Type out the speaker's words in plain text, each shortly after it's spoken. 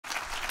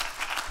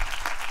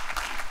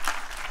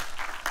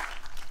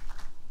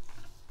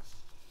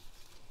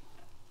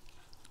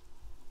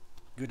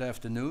Good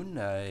afternoon.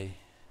 I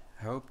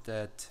hope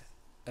that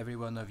every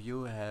one of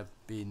you have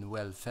been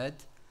well fed,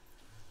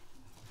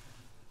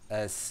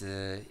 as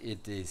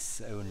it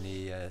is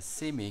only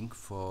seeming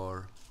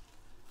for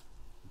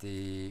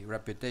the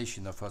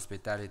reputation of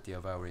hospitality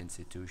of our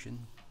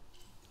institution.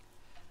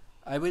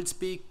 I will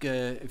speak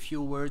a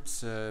few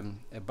words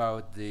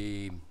about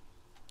the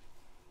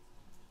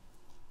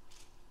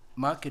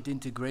market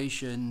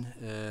integration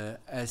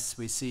as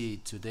we see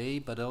it today,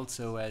 but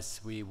also as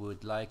we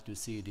would like to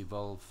see it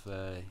evolve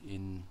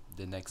in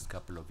the next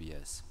couple of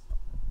years.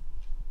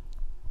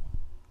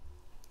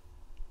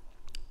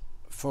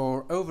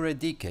 For over a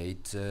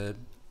decade,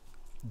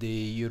 the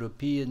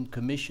European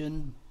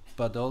Commission,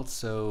 but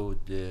also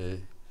the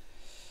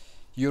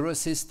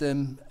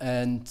Eurosystem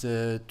and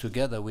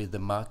together with the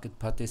market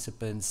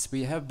participants,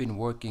 we have been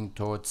working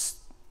towards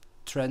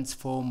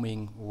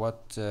transforming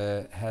what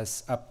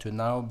has up to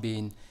now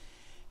been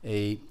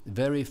a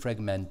very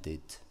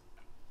fragmented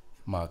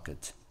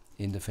market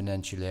in the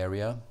financial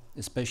area,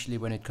 especially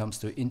when it comes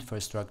to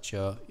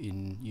infrastructure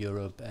in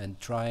Europe, and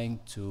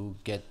trying to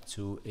get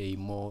to a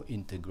more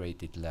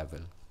integrated level.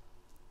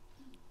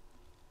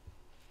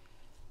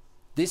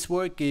 This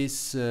work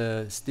is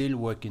still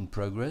work in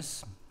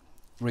progress,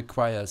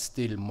 requires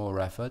still more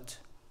effort.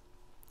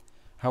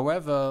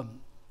 However,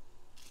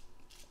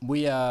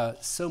 we are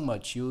so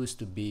much used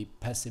to be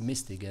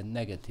pessimistic and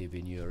negative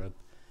in Europe.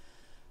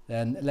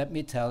 And let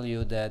me tell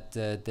you that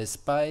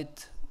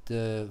despite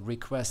the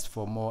request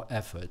for more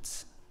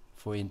efforts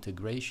for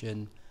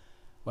integration,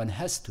 one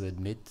has to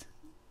admit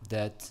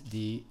that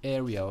the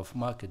area of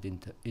market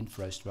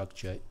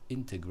infrastructure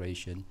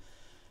integration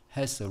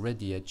has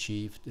already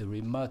achieved a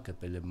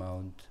remarkable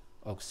amount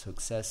of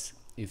success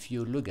if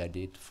you look at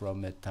it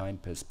from a time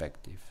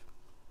perspective.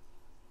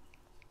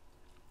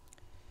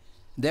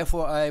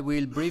 Therefore, I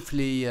will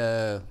briefly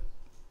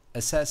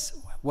assess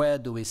where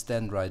do we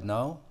stand right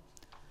now.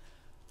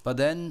 But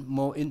then,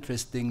 more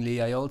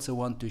interestingly, I also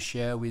want to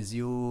share with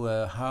you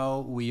how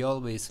we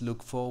always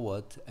look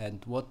forward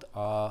and what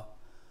are,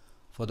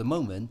 for the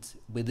moment,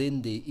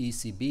 within the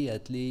ECB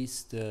at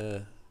least,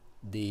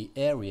 the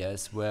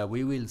areas where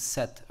we will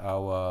set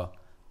our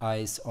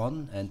eyes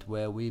on and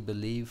where we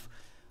believe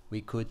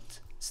we could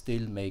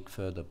still make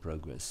further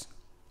progress.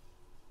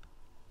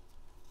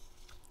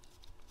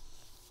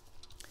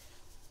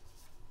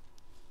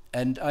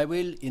 And I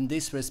will, in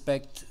this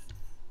respect,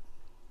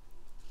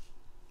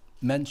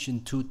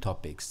 mention two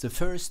topics. The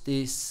first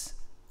is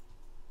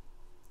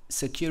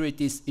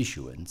securities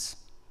issuance,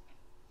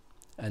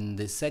 and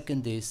the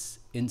second is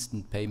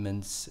instant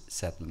payments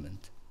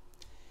settlement.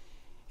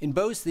 In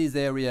both these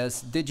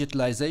areas,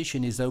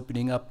 digitalization is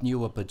opening up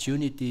new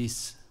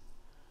opportunities,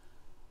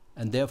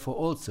 and therefore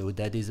also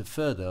that is a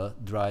further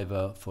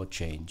driver for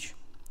change.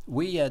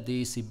 We at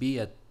the ECB,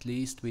 at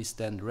least, we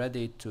stand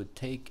ready to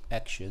take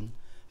action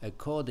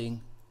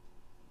according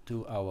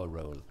to our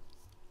role.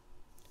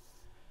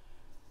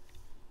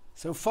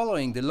 So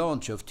following the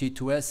launch of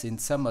T2S in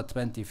summer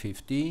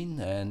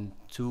 2015 and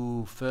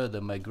two further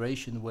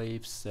migration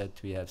waves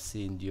that we have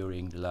seen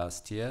during the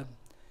last year,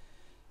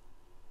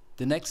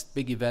 the next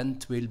big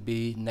event will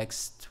be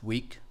next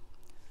week,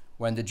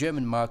 when the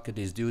German market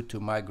is due to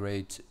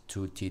migrate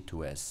to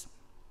T2S.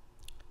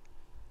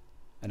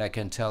 And I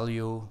can tell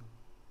you,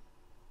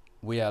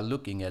 we are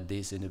looking at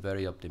this in a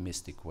very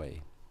optimistic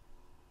way.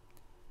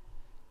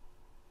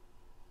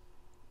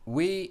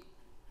 We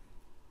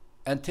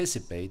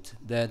anticipate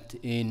that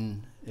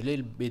in a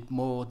little bit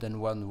more than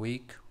 1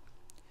 week,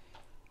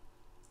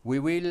 we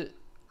will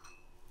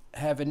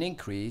have an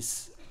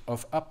increase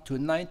of up to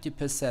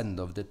 90%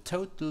 of the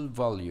total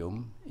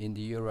volume in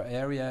the euro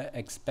area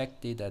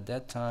expected at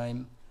that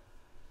time,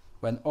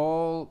 when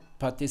all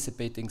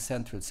participating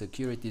central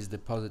securities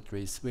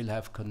depositories will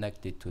have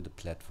connected to the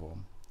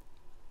platform.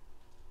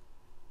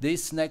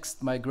 This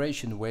next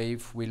migration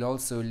wave will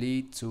also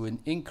lead to an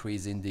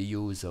increase in the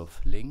use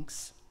of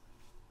links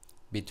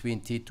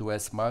between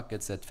T2S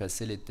markets that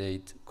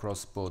facilitate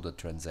cross-border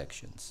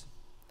transactions.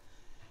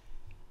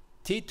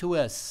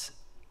 T2S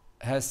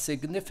has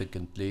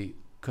significantly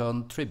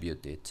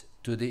contributed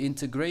to the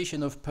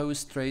integration of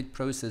post-trade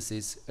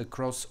processes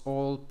across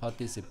all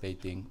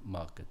participating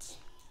markets.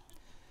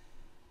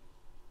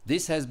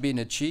 This has been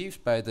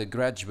achieved by the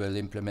gradual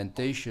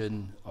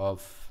implementation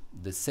of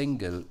the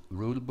single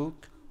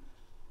rulebook,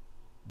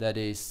 that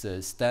is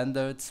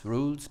standards,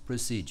 rules,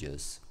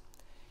 procedures,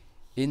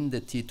 in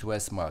the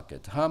T2S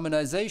market.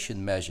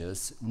 Harmonization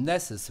measures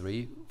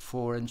necessary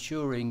for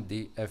ensuring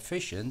the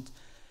efficient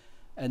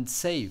and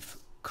safe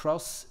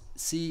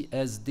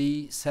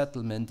cross-CSD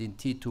settlement in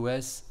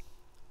T2S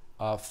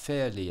are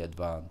fairly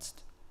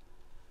advanced.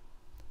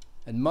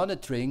 And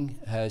monitoring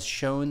has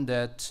shown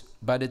that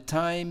by the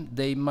time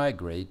they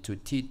migrate to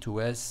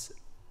T2S,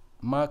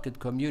 market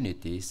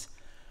communities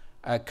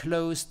are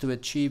close to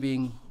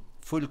achieving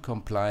full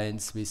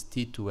compliance with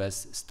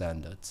T2S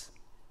standards.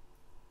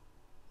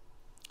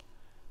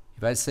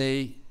 If I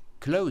say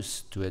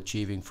close to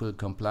achieving full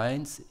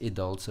compliance, it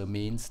also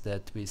means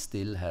that we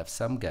still have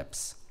some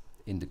gaps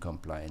in the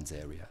compliance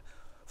area.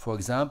 for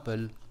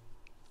example,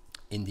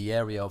 in the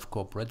area of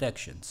corporate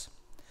actions.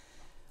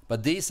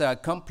 But these are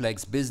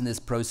complex business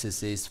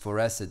processes for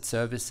asset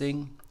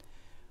servicing,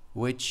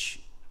 which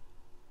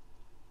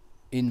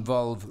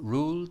involve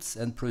rules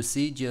and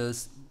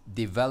procedures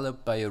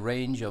developed by a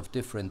range of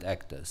different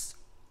actors.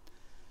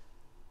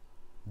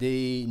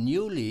 The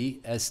newly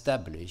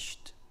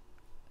established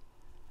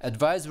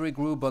Advisory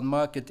Group on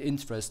Market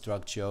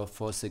Infrastructure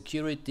for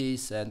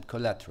Securities and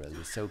Collateral,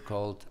 the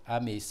so-called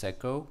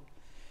AMI-SECO,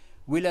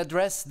 will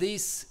address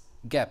these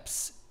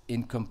gaps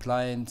in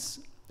compliance,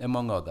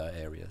 among other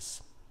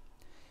areas.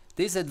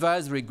 This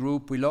advisory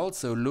group will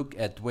also look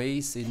at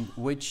ways in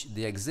which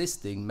the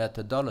existing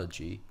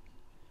methodology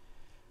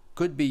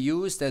could be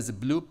used as a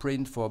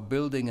blueprint for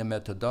building a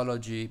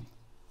methodology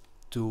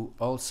to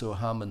also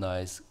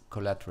harmonize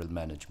collateral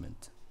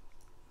management.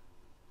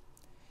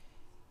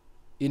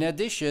 In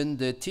addition,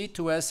 the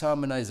T2S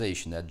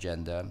harmonization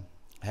agenda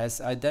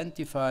has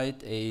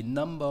identified a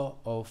number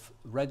of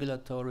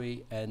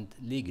regulatory and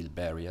legal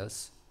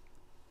barriers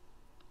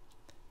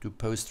to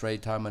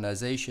post-trade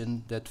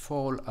harmonization that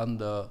fall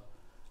under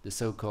the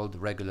so-called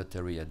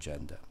regulatory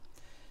agenda.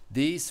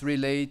 These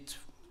relate,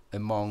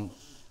 among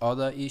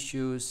other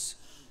issues,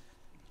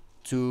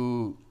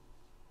 to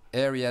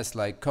areas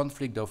like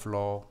conflict of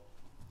law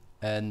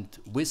and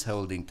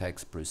withholding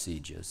tax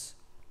procedures.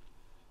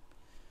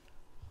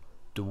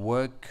 The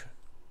work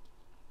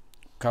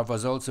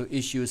covers also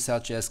issues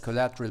such as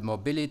collateral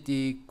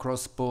mobility,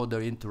 cross-border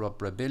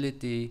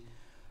interoperability,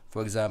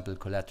 for example,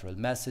 collateral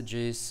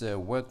messages,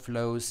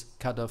 workflows,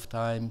 cut-off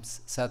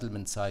times,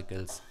 settlement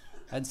cycles,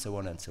 and so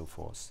on and so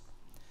forth.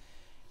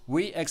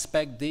 We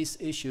expect these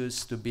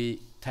issues to be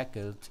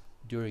tackled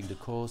during the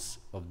course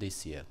of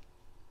this year.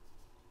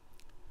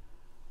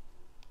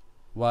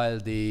 While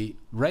the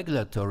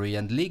regulatory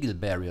and legal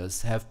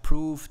barriers have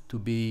proved to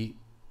be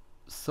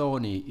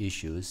thorny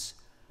issues,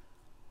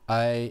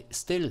 I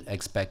still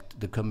expect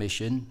the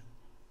Commission,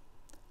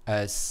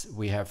 as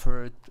we have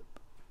heard,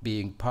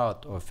 being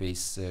part of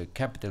its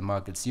Capital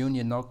Markets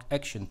Union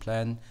action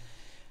plan,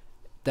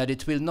 that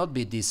it will not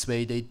be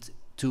dissuaded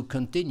to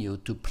continue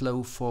to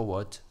plow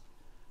forward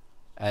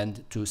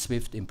and to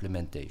swift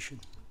implementation.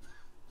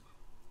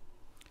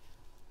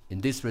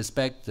 In this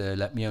respect,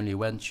 let me only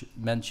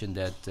mention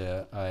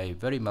that I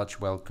very much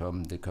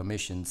welcome the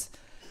Commission's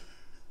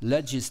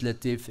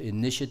legislative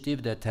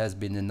initiative that has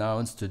been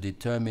announced to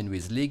determine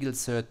with legal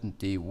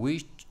certainty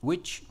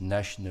which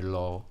national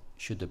law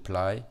should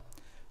apply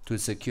to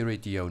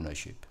security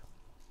ownership.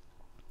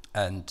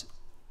 And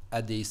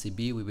at the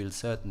ECB, we will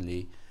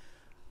certainly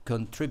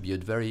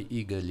contribute very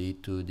eagerly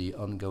to the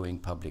ongoing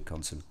public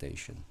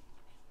consultation,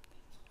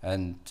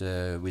 and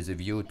with a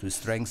view to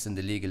strengthen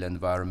the legal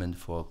environment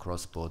for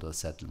cross-border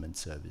settlement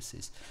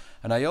services.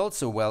 And I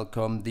also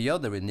welcome the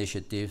other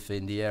initiative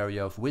in the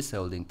area of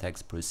withholding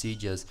tax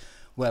procedures,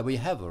 where we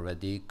have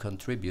already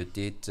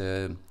contributed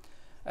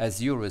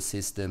as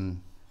Eurosystem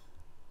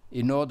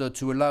in order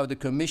to allow the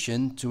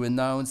Commission to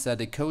announce that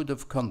a code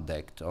of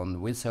conduct on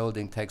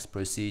withholding tax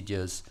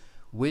procedures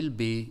will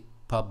be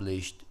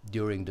published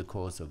during the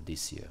course of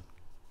this year.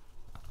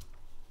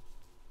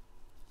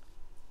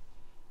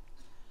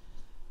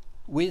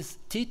 With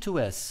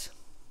T2S,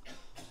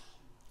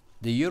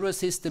 the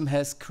Eurosystem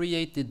has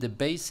created the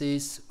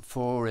basis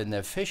for an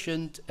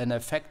efficient and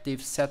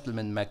effective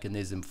settlement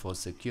mechanism for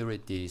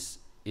securities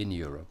in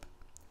Europe.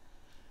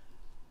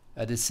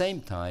 At the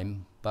same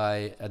time,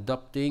 by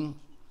adopting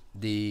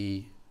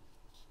the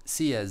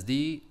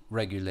CSD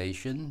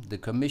regulation, the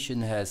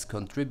Commission has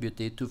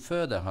contributed to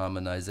further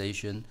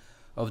harmonization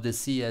of the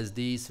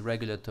CSD's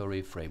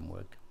regulatory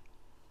framework.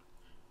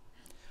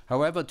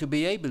 However, to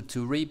be able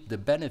to reap the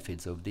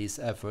benefits of these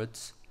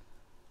efforts,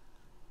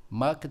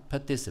 market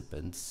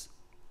participants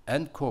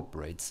and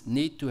corporates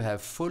need to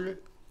have full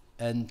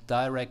and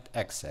direct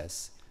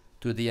access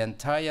to the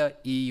entire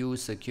EU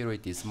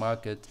securities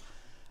market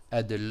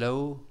at a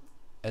low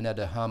and at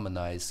a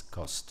harmonized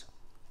cost.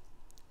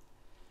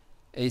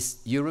 A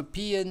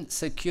European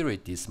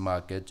securities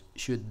market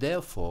should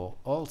therefore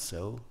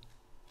also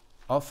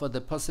offer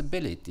the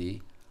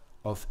possibility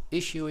of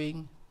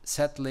issuing,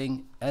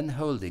 settling and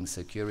holding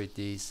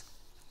securities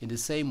in the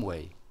same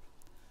way,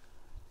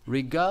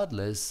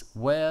 regardless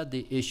where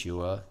the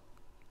issuer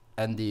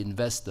and the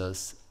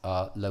investors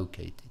are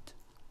located.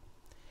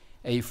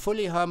 A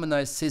fully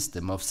harmonized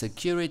system of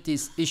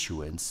securities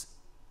issuance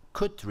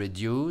could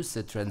reduce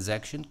the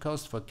transaction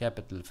cost for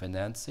capital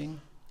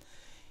financing.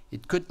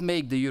 It could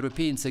make the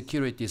European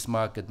securities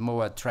market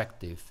more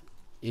attractive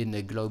in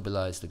a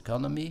globalized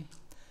economy,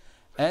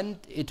 and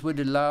it would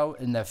allow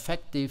an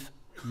effective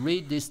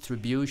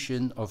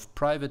redistribution of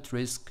private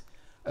risk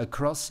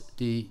across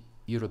the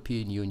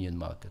European Union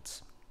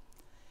markets.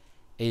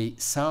 A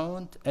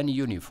sound and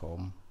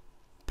uniform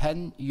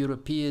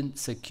pan-European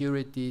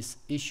securities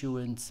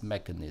issuance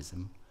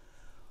mechanism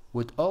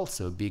would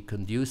also be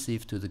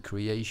conducive to the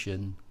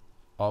creation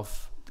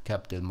of the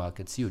Capital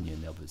Markets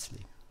Union,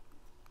 obviously.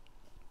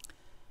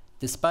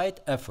 Despite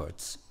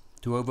efforts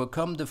to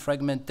overcome the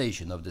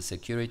fragmentation of the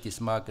securities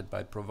market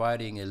by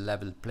providing a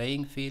level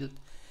playing field,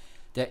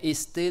 there is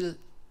still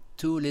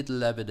too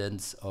little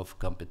evidence of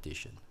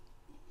competition.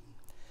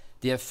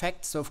 The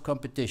effects of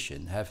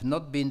competition have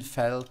not been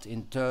felt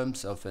in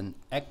terms of an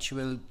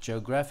actual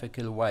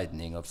geographical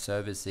widening of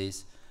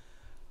services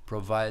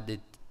provided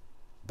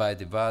by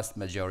the vast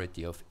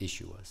majority of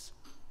issuers.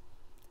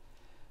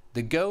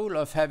 The goal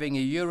of having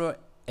a euro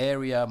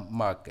area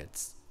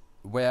market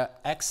where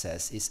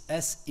access is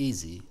as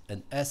easy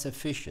and as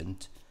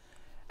efficient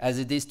as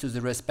it is to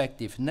the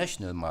respective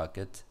national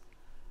market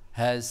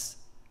has,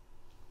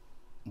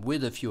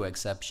 with a few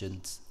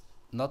exceptions,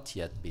 not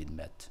yet been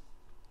met.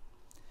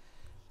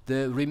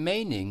 The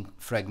remaining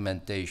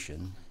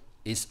fragmentation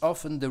is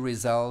often the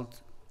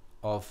result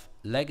of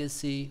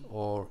legacy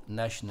or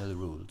national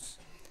rules.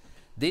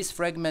 This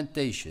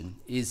fragmentation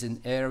is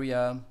an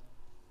area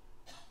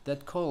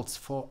that calls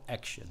for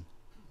action.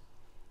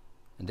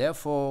 And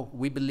therefore,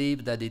 we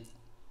believe that it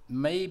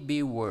may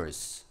be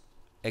worth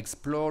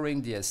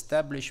exploring the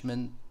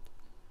establishment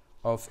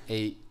of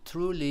a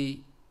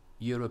truly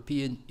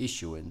European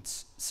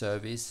issuance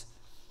service,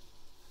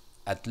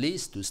 at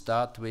least to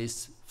start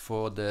with,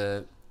 for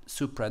the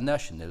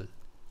supranational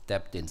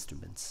debt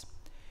instruments.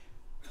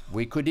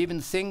 We could even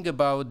think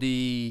about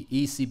the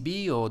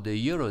ECB or the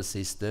Euro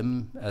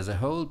system as a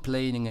whole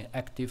playing an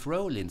active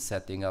role in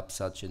setting up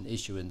such an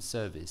issuance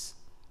service.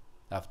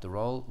 After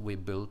all, we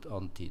built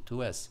on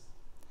T2S.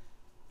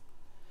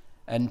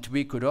 And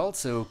we could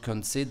also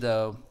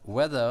consider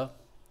whether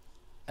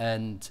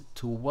and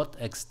to what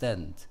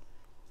extent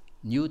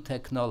new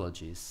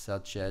technologies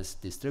such as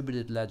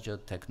distributed ledger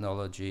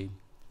technology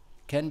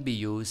can be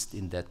used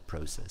in that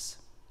process.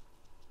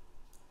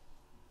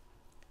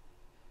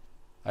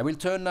 I will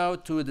turn now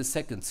to the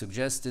second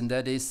suggestion,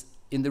 that is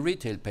in the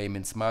retail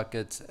payments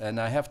market, and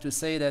I have to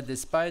say that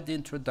despite the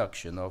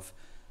introduction of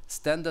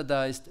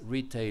standardized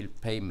retail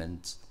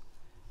payment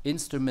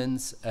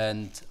instruments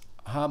and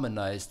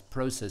harmonized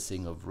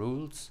processing of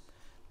rules,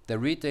 the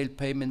retail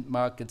payment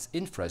market's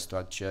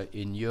infrastructure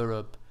in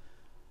Europe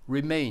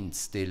remains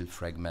still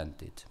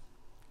fragmented.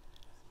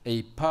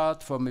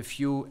 Apart from a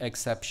few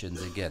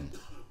exceptions again,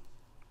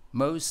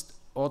 most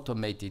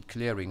automated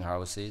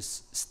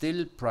clearinghouses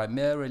still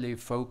primarily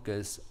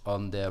focus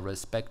on their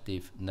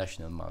respective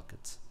national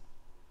markets.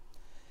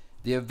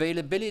 The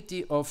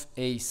availability of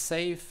a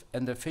safe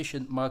and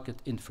efficient market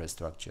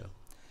infrastructure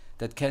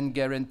that can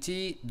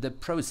guarantee the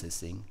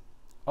processing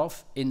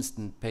of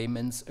instant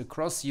payments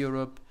across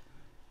Europe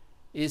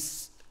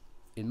is,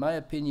 in my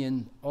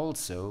opinion,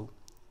 also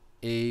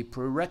a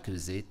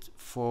prerequisite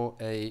for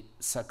a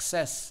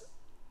success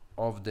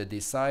of the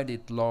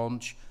decided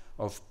launch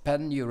of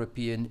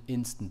pan-European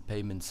instant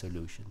payment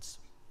solutions.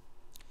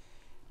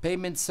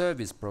 Payment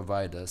service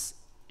providers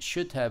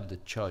should have the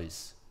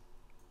choice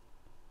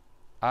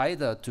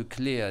either to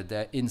clear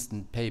their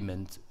instant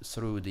payment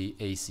through the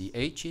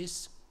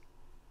ACHs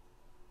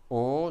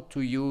or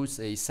to use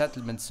a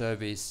settlement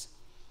service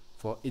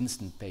for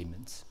instant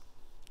payments.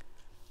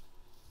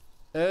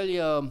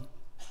 Earlier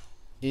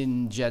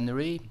in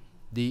January,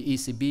 the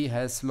ECB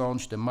has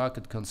launched a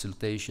market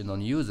consultation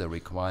on user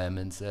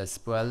requirements as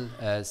well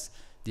as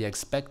the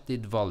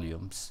expected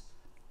volumes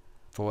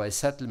for a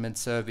settlement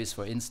service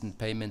for instant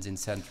payments in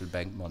central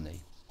bank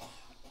money.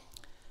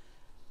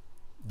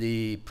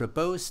 The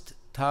proposed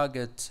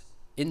target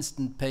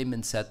instant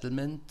payment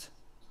settlement,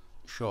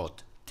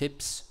 short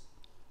TIPS,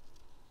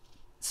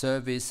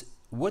 service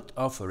would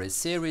offer a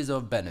series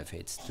of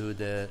benefits to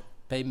the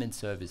payment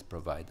service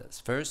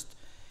providers. First,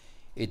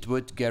 it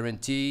would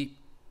guarantee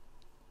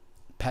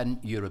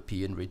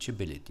pan-European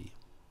reachability.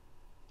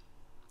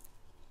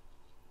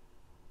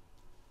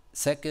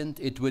 Second,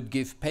 it would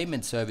give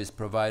payment service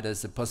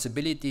providers the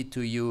possibility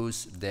to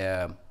use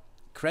their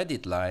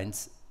credit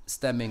lines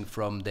stemming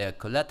from their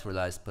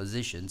collateralized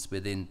positions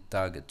within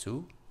Target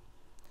 2.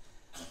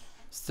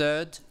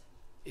 Third,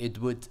 it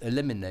would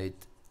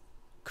eliminate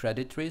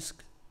credit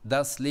risk,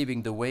 thus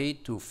leaving the way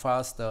to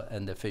faster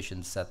and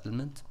efficient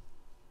settlement.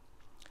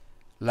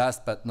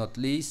 Last but not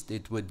least,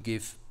 it would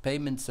give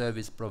payment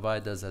service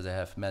providers, as I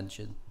have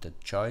mentioned, the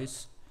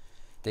choice.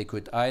 They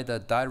could either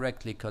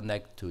directly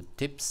connect to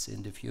TIPS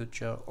in the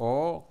future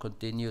or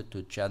continue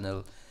to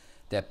channel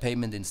their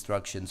payment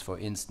instructions for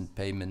instant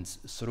payments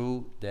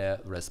through their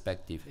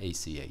respective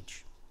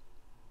ACH.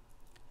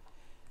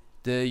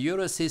 The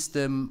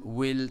Eurosystem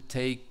will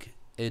take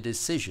a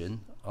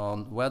decision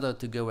on whether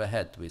to go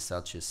ahead with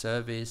such a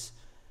service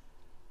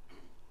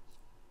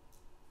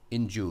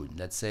in June,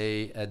 let's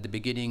say at the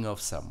beginning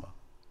of summer.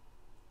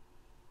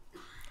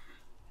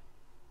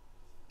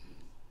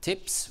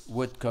 TIPS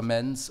would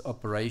commence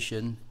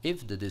operation,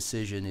 if the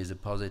decision is a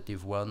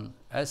positive one,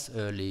 as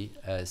early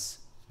as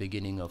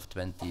beginning of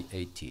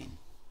 2018.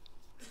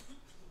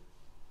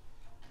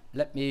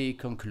 Let me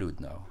conclude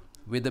now.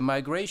 With the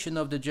migration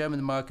of the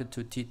German market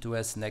to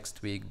T2S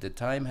next week, the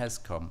time has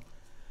come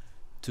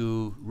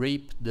to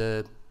reap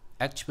the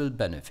actual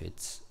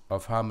benefits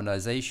of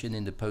harmonization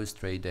in the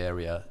post-trade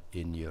area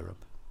in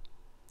Europe.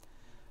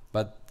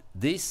 But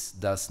this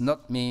does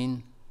not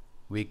mean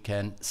we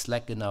can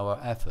slacken our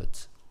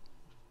efforts.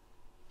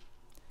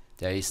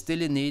 There is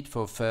still a need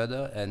for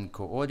further and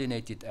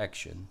coordinated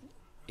action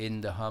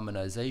in the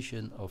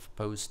harmonization of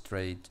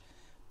post-trade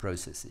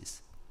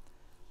processes.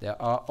 There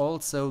are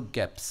also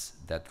gaps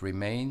that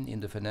remain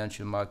in the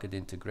financial market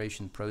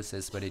integration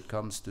process when it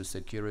comes to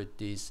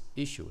securities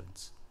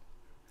issuance.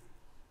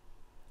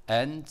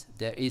 And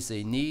there is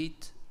a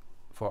need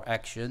for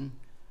action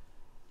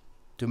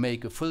to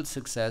make a full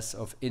success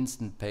of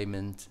instant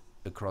payment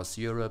across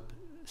Europe,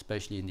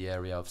 especially in the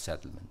area of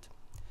settlement.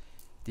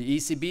 The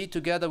ECB,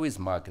 together with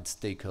market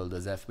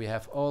stakeholders, as we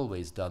have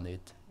always done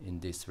it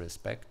in this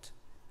respect,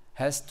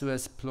 has to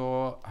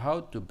explore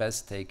how to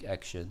best take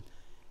action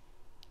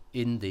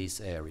in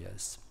these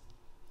areas.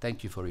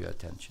 Thank you for your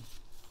attention.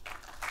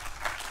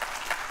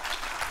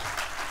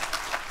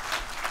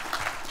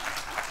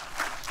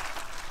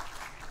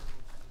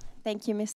 Thank you, Mr.